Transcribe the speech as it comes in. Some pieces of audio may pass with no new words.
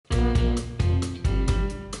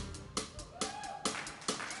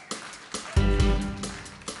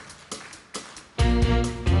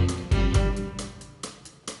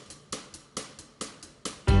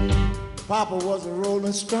papa was a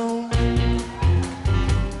rolling stone.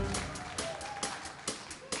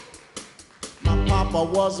 My papa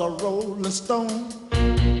was a rolling stone.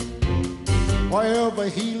 Wherever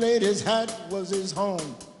he laid his hat was his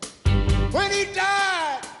home. When he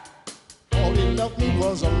died, all he left me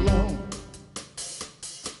was alone.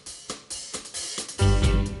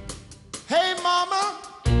 Hey, mama,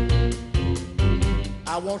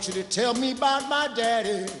 I want you to tell me about my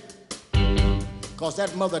daddy, 'cause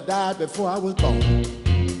that mother died before I was born.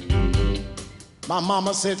 My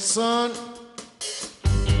mama said, son,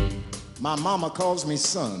 my mama calls me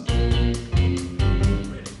son.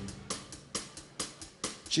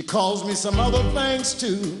 She calls me some other things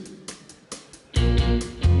too.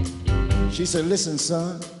 She said, listen,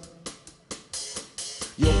 son,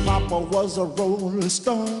 your papa was a rolling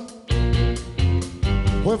stone.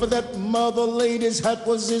 Wherever that mother laid his hat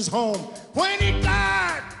was his home. When he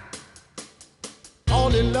died, all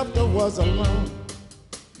he left her was alone.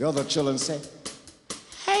 The other children said,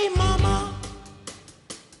 hey, mama,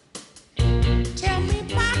 tell me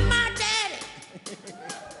about my daddy.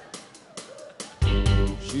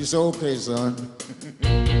 She said, okay, son.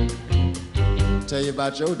 Tell you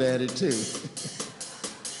about your daddy, too.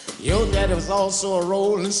 Your daddy was also a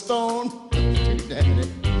rolling stone. Daddy.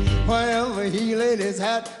 Wherever he laid his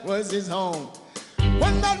hat was his home.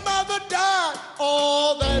 When that mother died,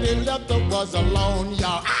 all that he left her was alone,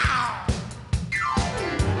 y'all. Ow!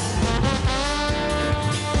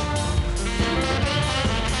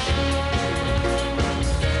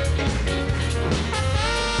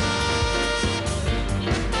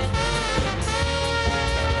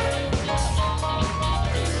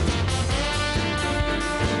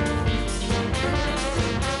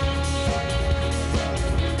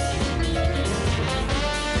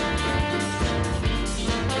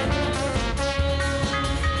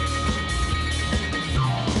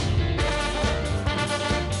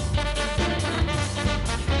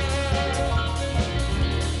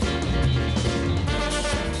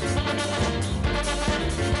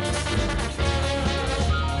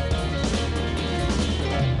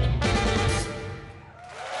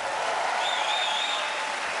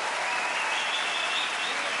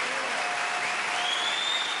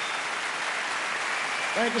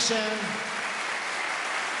 Thank you, Shannon.